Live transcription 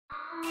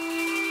Check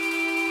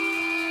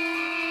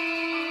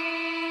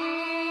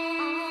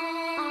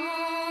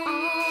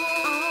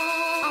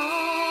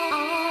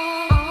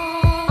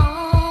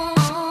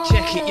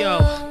it,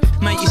 yo,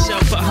 make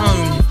yourself at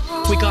home.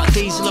 We got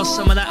Diesel or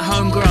some of that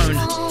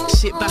homegrown.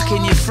 Sit back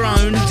in your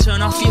throne,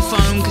 turn off your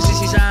phone, cause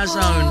this is our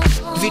zone.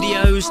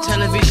 Videos,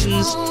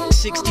 televisions,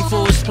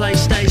 64s,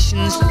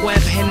 PlayStations,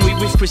 Webb Henry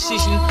with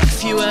precision, a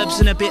few herbs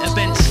and a bit of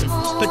Benson.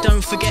 But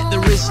don't forget the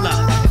Rizzler,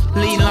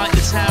 lean like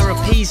the Tower of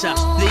Pisa.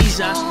 These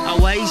are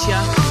Awasia,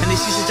 and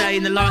this is a day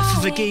in the life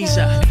of a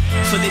geezer.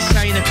 For this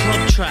ain't a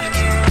club track,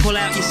 pull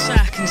out your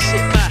sack and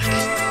sit back.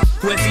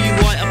 Whether you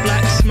white or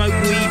black, smoke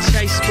weed,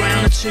 chase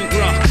brown or toot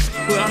rock,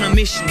 we're on a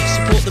mission,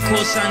 support the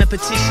cause, sign a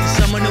petition,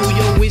 summon all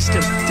your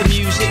wisdom, the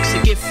music's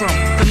a gift from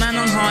the man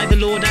on high, the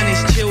Lord and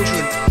his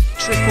children.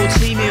 Triple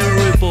team here,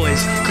 rude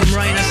boys, come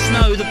rain or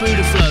snow, the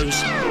Buddha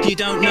flows. You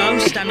don't know?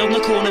 Stand on the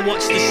corner,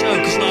 watch the show,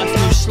 cause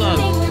life moves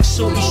slow.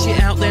 Sort your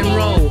shit out then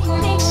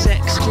roll,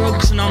 sex,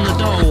 drugs and on the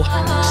dole.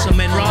 Some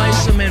men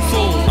rise, some men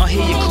fall, I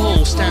hear you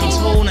call, stand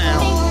tall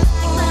now.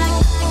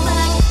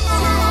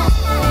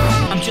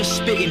 I'm just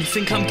spitting,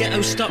 think I'm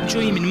ghetto, stop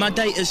dreaming, my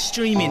data's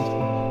streaming.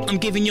 I'm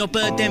giving your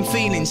bird them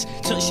feelings,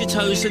 touch your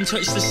toes and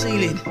touch the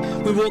ceiling.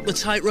 We walk the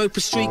tightrope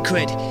of street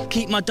cred,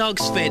 keep my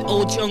dogs fed,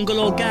 old jungle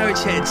or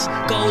garage heads.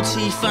 Gold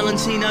teeth,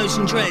 Valentinos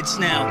and dreads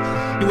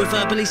now. You were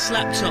verbally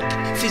slapped up,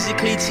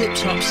 physically tip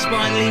top,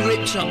 spinally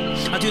ripped up.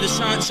 I do the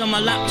science on my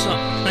laptop,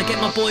 and I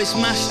get my boys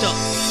mashed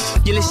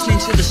up. You're listening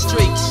to the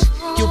streets,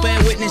 you'll bear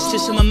witness to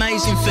some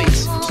amazing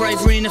feats.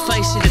 Bravery in the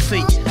face of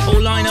defeat, all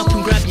line up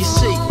and grab your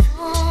seat.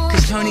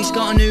 Cause Tony's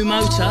got a new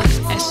motor,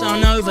 SR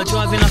Nova,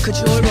 driving like a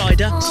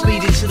joyrider.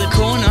 Speed into the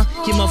corner,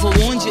 your mother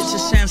warns you it's a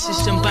sound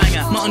system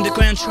banger. My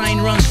underground train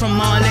runs from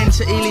Mile End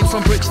to Ealing,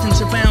 from Brixton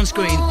to Bounds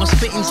Green. My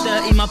spitting's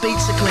dirty, my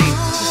beats are clean,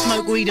 so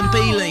smoke weed and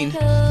be lean.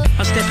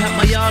 I step out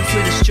my yard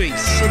through the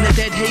streets, in the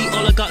dead heat,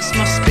 all I got's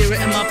my spirit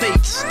and my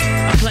beats.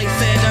 I play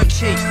fair, don't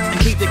cheat, and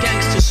keep the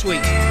gangster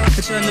sweet. I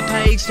turn the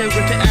page, don't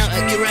rip it out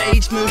at your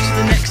age, move to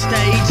the next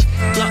stage.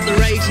 Lock the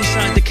rage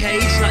inside the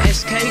cage, like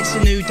SK, it's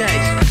a new day.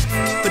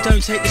 But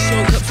don't take the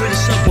shortcut through the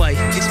subway,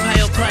 it's pay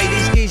or play,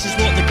 these geezers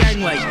walk the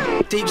gangway.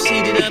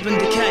 Deep-seated urban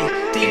decay,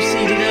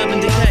 deep-seated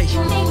urban decay.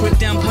 Rip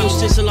down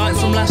posters alike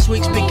from last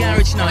week's big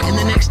garage night and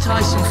the next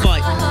Tyson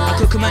fight. I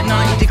cook 'em at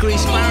 90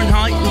 degrees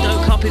Fahrenheit and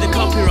don't copy the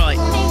copyright.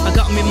 I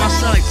got 'em in my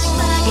sights,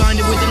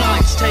 blinded with the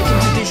lights, take 'em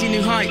to dizzy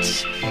new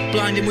heights.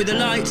 Blinding with the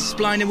lights,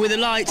 blinding with the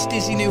lights,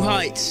 dizzy new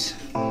heights.